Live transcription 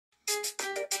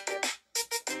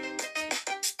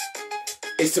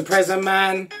It's the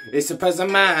Prezzaman, it's the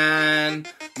Prezzaman.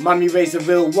 Mummy raised a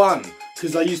real one,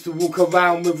 cause I used to walk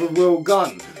around with a real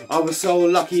gun. I was so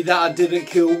lucky that I didn't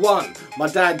kill one. My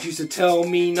dad used to tell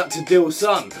me not to deal,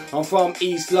 son. I'm from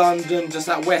East London, just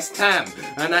like West Ham,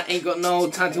 and I ain't got no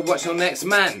time to watch your next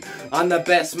man. I'm the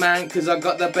best man, cause I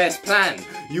got the best plan.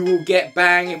 You will get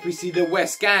bang if we see the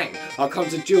West Gang. I come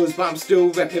to Jules, but I'm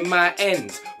still repping my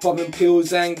ends. Popping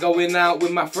pills and going out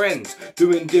with my friends.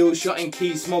 Doing deals, shotting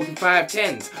keys, smoking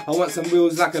 510s. I want some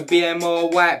wheels like a BM or a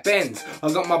white Benz.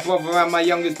 I got my brother and my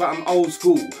youngest, but I'm old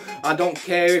school. I don't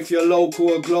care if you're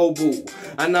local or global.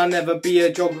 And I'll never be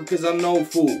a joker cause I'm no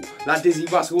fool. Like Dizzy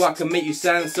Russell, I can make you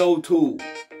sound so tall.